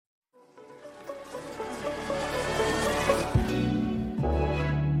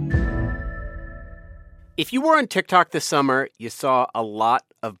If you were on TikTok this summer, you saw a lot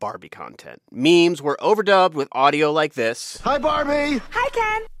of Barbie content. Memes were overdubbed with audio like this. Hi, Barbie. Hi,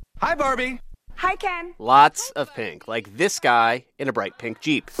 Ken. Hi, Barbie. Hi, Ken. Lots of pink, like this guy in a bright pink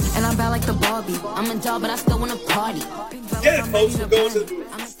Jeep. And I'm bad like the Barbie. I'm a doll, but I still want to party. Get it, folks. We're going to the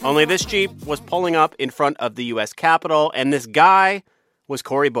movies. Only this Jeep was pulling up in front of the U.S. Capitol, and this guy was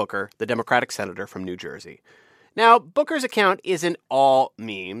Cory Booker, the Democratic senator from New Jersey. Now, Booker's account isn't all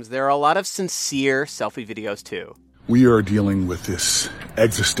memes. There are a lot of sincere selfie videos, too. We are dealing with this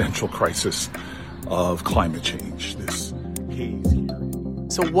existential crisis of climate change, this haze here.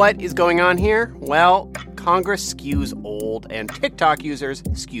 So what is going on here? Well, Congress skews old and TikTok users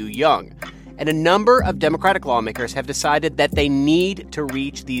skew young. And a number of Democratic lawmakers have decided that they need to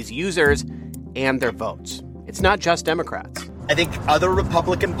reach these users and their votes. It's not just Democrats. I think other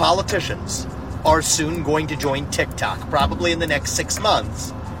Republican politicians are soon going to join TikTok, probably in the next 6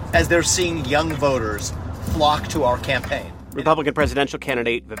 months, as they're seeing young voters flock to our campaign. Republican presidential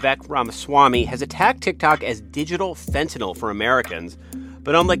candidate Vivek Ramaswamy has attacked TikTok as digital fentanyl for Americans.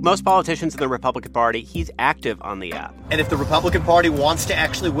 But unlike most politicians in the Republican Party, he's active on the app. And if the Republican Party wants to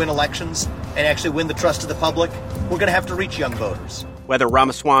actually win elections and actually win the trust of the public, we're going to have to reach young voters. Whether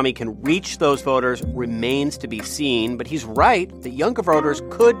Ramaswamy can reach those voters remains to be seen, but he's right that younger voters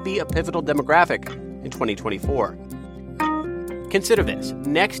could be a pivotal demographic in 2024. Consider this.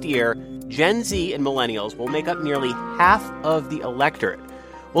 Next year, Gen Z and millennials will make up nearly half of the electorate.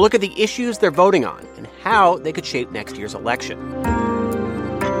 We'll look at the issues they're voting on and how they could shape next year's election.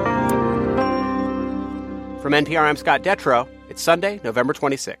 From NPR, I'm Scott Detrow. It's Sunday, November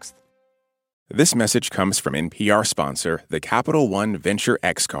 26th. This message comes from NPR sponsor, the Capital One Venture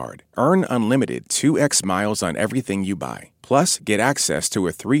X Card. Earn unlimited 2x miles on everything you buy. Plus, get access to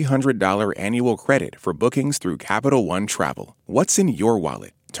a $300 annual credit for bookings through Capital One Travel. What's in your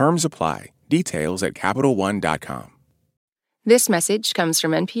wallet? Terms apply. Details at CapitalOne.com. This message comes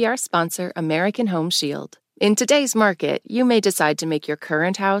from NPR sponsor American Home Shield. In today's market, you may decide to make your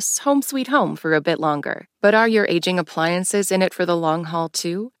current house home sweet home for a bit longer. But are your aging appliances in it for the long haul,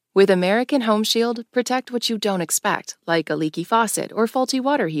 too? With American Home Shield, protect what you don't expect, like a leaky faucet or faulty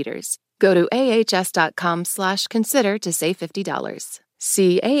water heaters. Go to ahs.com/consider to save $50.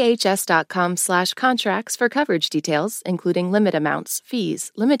 See ahs.com/contracts for coverage details, including limit amounts,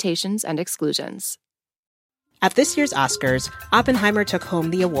 fees, limitations, and exclusions. At this year's Oscars, Oppenheimer took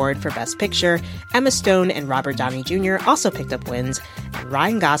home the award for Best Picture, Emma Stone and Robert Downey Jr. also picked up wins, and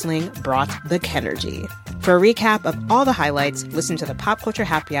Ryan Gosling brought the Kenergy. For a recap of all the highlights, listen to the Pop Culture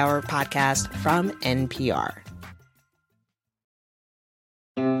Happy Hour podcast from NPR.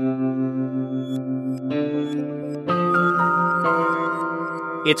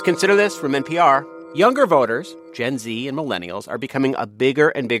 It's Consider This from NPR. Younger voters, Gen Z and millennials, are becoming a bigger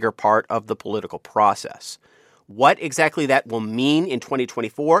and bigger part of the political process. What exactly that will mean in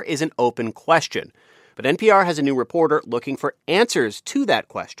 2024 is an open question. But NPR has a new reporter looking for answers to that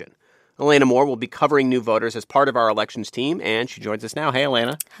question. Elena Moore will be covering new voters as part of our elections team, and she joins us now. Hey,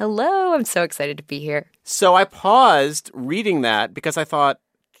 Elena. Hello. I'm so excited to be here. So I paused reading that because I thought,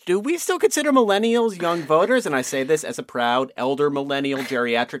 do we still consider millennials young voters? And I say this as a proud elder millennial,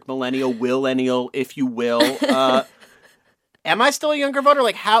 geriatric millennial, willennial, if you will. Am I still a younger voter?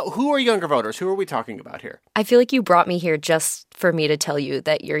 Like, who are younger voters? Who are we talking about here? I feel like you brought me here just for me to tell you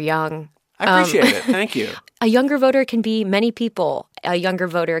that you're young. I appreciate it. Thank you. A younger voter can be many people. A younger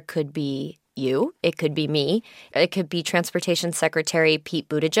voter could be you. It could be me. It could be Transportation Secretary Pete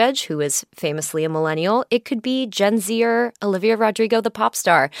Buttigieg, who is famously a millennial. It could be Gen Zer Olivia Rodrigo, the pop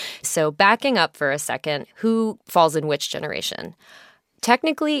star. So backing up for a second, who falls in which generation?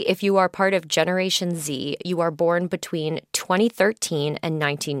 Technically, if you are part of Generation Z, you are born between 2013 and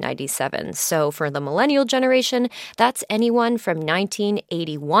 1997. So for the millennial generation, that's anyone from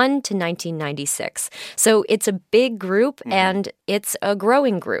 1981 to 1996. So it's a big group, and it's a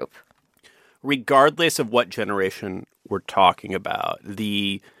growing group. Regardless of what generation we're talking about,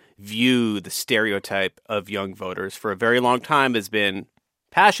 the view, the stereotype of young voters for a very long time has been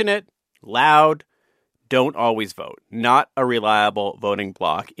passionate, loud, don't always vote, not a reliable voting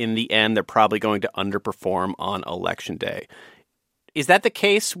bloc. In the end, they're probably going to underperform on Election Day. Is that the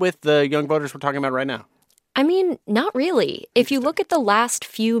case with the young voters we're talking about right now? I mean, not really. If you look at the last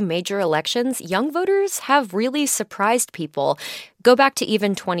few major elections, young voters have really surprised people. Go back to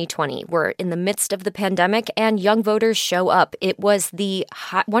even 2020. We're in the midst of the pandemic, and young voters show up. It was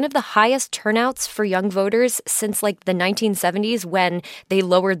one of the highest turnouts for young voters since like the 1970s when they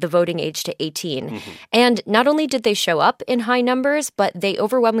lowered the voting age to 18. And not only did they show up in high numbers, but they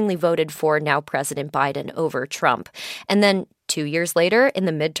overwhelmingly voted for now President Biden over Trump. And then 2 years later, in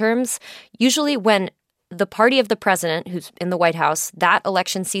the midterms, usually when the party of the president who's in the White House, that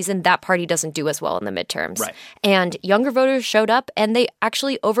election season, that party doesn't do as well in the midterms. Right. And younger voters showed up and they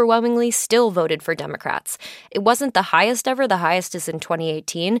actually overwhelmingly still voted for Democrats. It wasn't the highest ever. The highest is in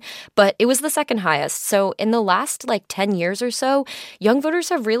 2018, but it was the second highest. So in the last 10 years or so, young voters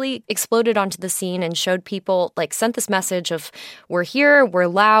have really exploded onto the scene and showed people, sent this message of we're here, we're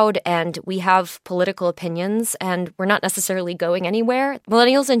loud, and we have political opinions, and we're not necessarily going anywhere.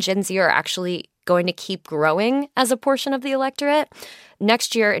 Millennials and Gen Z are actually going to keep growing as a portion of the electorate.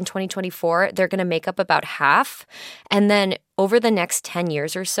 Next year in 2024, they're going to make up about half. And then over the next 10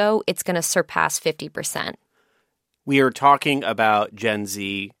 years or so, it's going to surpass 50%. We are talking about Gen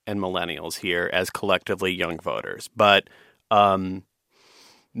Z and millennials here as collectively young voters, but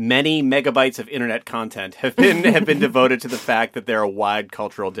many megabytes of internet content have been devoted to the fact that there are wide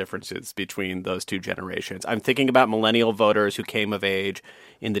cultural differences between those two generations. I'm thinking about millennial voters who came of age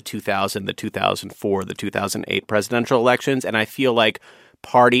in the 2000, the 2004, the 2008 presidential elections, and I feel like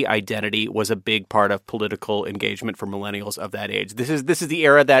party identity was a big part of political engagement for millennials of that age. This is the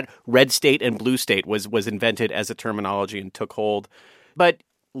era that red state and blue state was invented as a terminology and took hold. But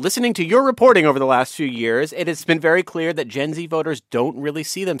listening to your reporting over the last few years, it has been very clear that Gen Z voters don't really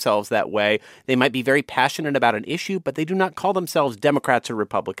see themselves that way. They might be very passionate about an issue, but they do not call themselves Democrats or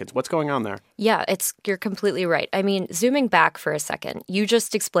Republicans. What's going on there? Yeah, you're completely right. I mean, zooming back for a second, you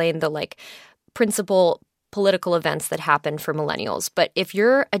just explained the principal political events that happened for millennials. But if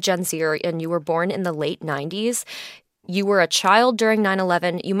you're a Gen Zer and you were born in the late 90s, you were a child during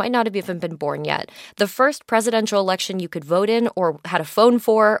 9/11. You might not have even been born yet. The first presidential election you could vote in or had a phone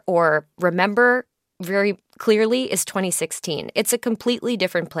for or remember very clearly is 2016. It's a completely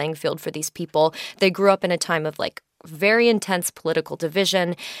different playing field for these people. They grew up in a time of very intense political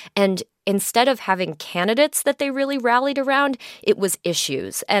division. And instead of having candidates that they really rallied around, it was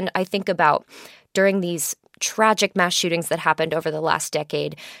issues. And I think about during these tragic mass shootings that happened over the last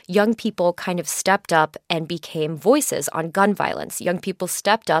decade, young people kind of stepped up and became voices on gun violence. Young people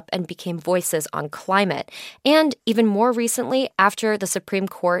stepped up and became voices on climate. And even more recently, after the Supreme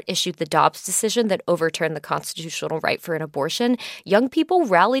Court issued the Dobbs decision that overturned the constitutional right for an abortion, young people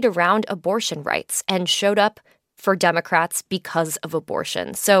rallied around abortion rights and showed up for Democrats because of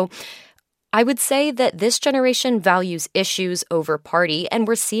abortion. So I would say that this generation values issues over party, and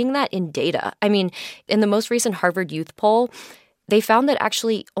we're seeing that in data. I mean, in the most recent Harvard Youth poll, they found that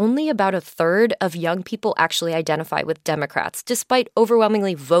actually only about a third of young people actually identify with Democrats, despite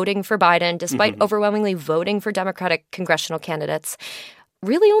overwhelmingly voting for Biden, despite overwhelmingly voting for Democratic congressional candidates.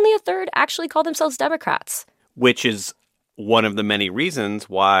 Really only a third actually call themselves Democrats. Which is one of the many reasons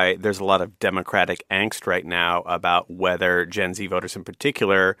why there's a lot of Democratic angst right now about whether Gen Z voters in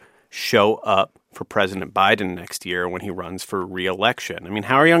particular show up for President Biden next year when he runs for re-election. I mean,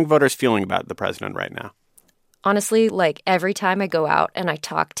 how are young voters feeling about the president right now? Honestly, every time I go out and I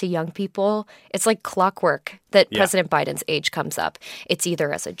talk to young people, it's like clockwork that President Biden's age comes up. It's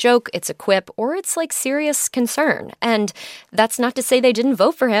either as a joke, it's a quip, or it's serious concern. And that's not to say they didn't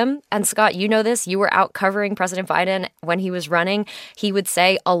vote for him. And Scott, you know this. You were out covering President Biden when he was running. He would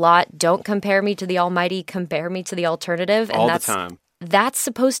say a lot, don't compare me to the almighty, compare me to the alternative. And all the time. That's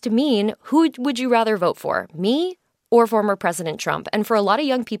supposed to mean, who would you rather vote for, me or former President Trump? And for a lot of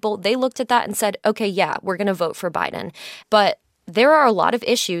young people, they looked at that and said, okay, yeah, we're going to vote for Biden. But there are a lot of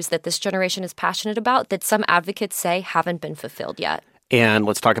issues that this generation is passionate about that some advocates say haven't been fulfilled yet. And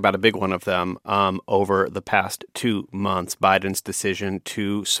let's talk about a big one of them. Over the past 2 months, Biden's decision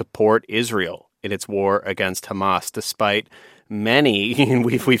to support Israel in its war against Hamas, despite many,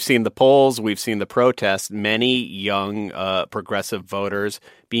 we've seen the polls, we've seen the protests, many young progressive voters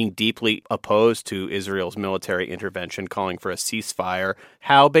being deeply opposed to Israel's military intervention, calling for a ceasefire.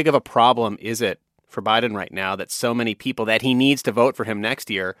 How big of a problem is it for Biden right now that so many people that he needs to vote for him next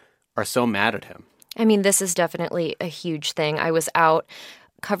year are so mad at him? I mean, this is definitely a huge thing. I was out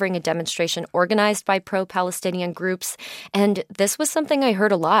covering a demonstration organized by pro-Palestinian groups. And this was something I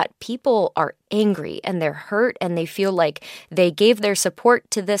heard a lot. People are angry and they're hurt and they feel like they gave their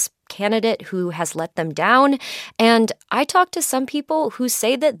support to this candidate who has let them down. And I talked to some people who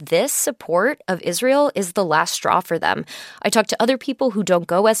say that this support of Israel is the last straw for them. I talked to other people who don't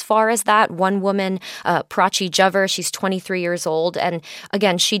go as far as that. One woman, Prachi Javer, she's 23 years old. And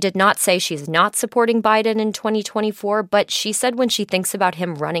again, she did not say she's not supporting Biden in 2024, but she said when she thinks about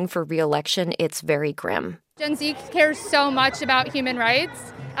him running for re-election, it's very grim. Gen Z cares so much about human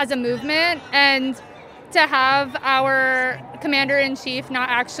rights as a movement, and to have our commander-in-chief not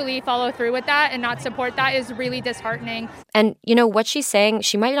actually follow through with that and not support that is really disheartening. And, you know, what she's saying,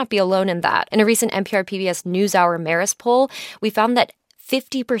 she might not be alone in that. In a recent NPR PBS NewsHour Marist poll, we found that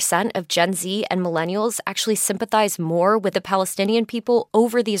 50% of Gen Z and millennials actually sympathize more with the Palestinian people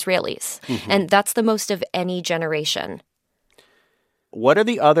over the Israelis. And that's the most of any generation. What are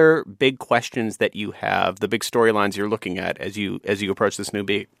the other big questions that you have, the big storylines you're looking at as you approach this new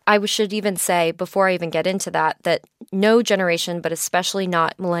beat? I should even say, before I even get into that no generation, but especially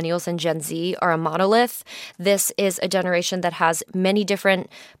not millennials and Gen Z, are a monolith. This is a generation that has many different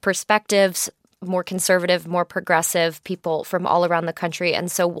perspectives, more conservative, more progressive people from all around the country.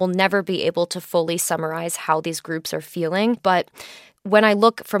 And so we'll never be able to fully summarize how these groups are feeling. But when I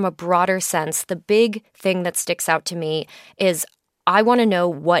look from a broader sense, the big thing that sticks out to me is I want to know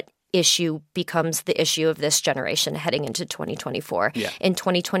what issue becomes the issue of this generation heading into 2024. Yeah. In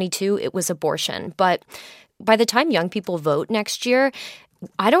 2022, it was abortion. But by the time young people vote next year,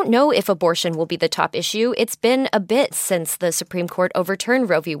 I don't know if abortion will be the top issue. It's been a bit since the Supreme Court overturned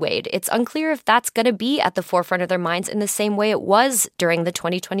Roe v. Wade. It's unclear if that's going to be at the forefront of their minds in the same way it was during the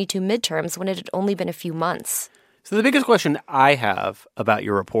 2022 midterms when it had only been a few months. So the biggest question I have about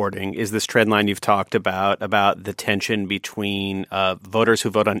your reporting is this trend line you've talked about the tension between voters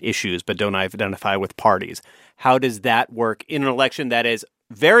who vote on issues but don't identify with parties. How does that work in an election that is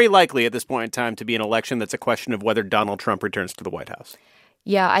very likely at this point in time to be an election that's a question of whether Donald Trump returns to the White House?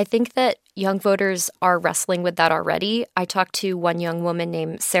 Yeah, I think that young voters are wrestling with that already. I talked to one young woman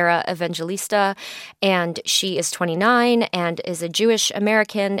named Sarah Evangelista, and she is 29 and is a Jewish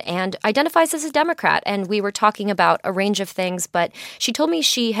American and identifies as a Democrat. And we were talking about a range of things, but she told me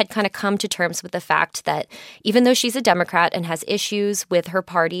she had kind of come to terms with the fact that even though she's a Democrat and has issues with her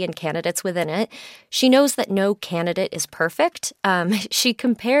party and candidates within it, she knows that no candidate is perfect. She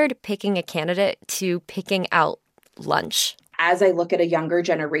compared picking a candidate to picking out lunch. As I look at a younger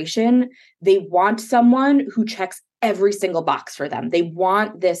generation, they want someone who checks every single box for them. They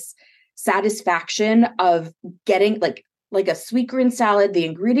want this satisfaction of getting like a sweet green salad. The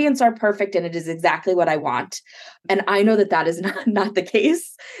ingredients are perfect and it is exactly what I want. And I know that is not the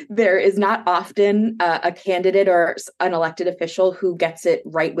case. There is not often a candidate or an elected official who gets it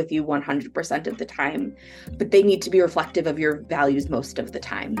right with you 100% of the time. But they need to be reflective of your values most of the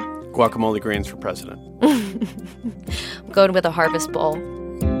time. Guacamole greens for president. I'm going with a Harvest Bowl.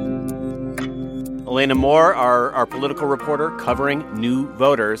 Elena Moore, our political reporter covering new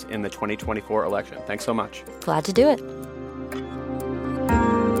voters in the 2024 election. Thanks so much. Glad to do it.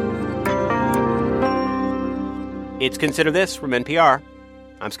 It's Consider This from NPR.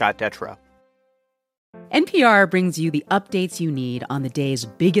 I'm Scott Detrow. NPR brings you the updates you need on the day's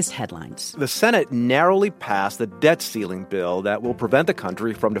biggest headlines. The Senate narrowly passed the debt ceiling bill that will prevent the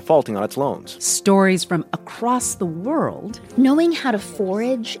country from defaulting on its loans. Stories from across the world. Knowing how to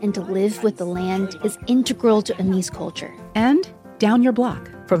forage and to live with the land is integral to Amis culture. And down your block.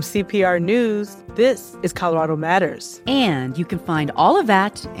 From CPR News, this is Colorado Matters. And you can find all of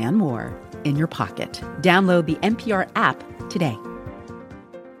that and more in your pocket. Download the NPR app today.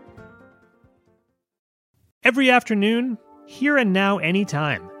 Every afternoon, Here and Now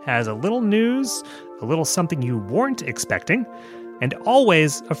Anytime has a little news, a little something you weren't expecting, and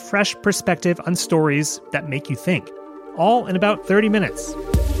always a fresh perspective on stories that make you think, all in about 30 minutes.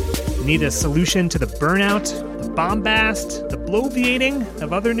 Need a solution to the burnout, the bombast, the bloviating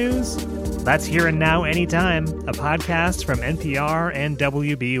of other news? That's Here and Now Anytime, a podcast from NPR and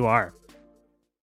WBUR.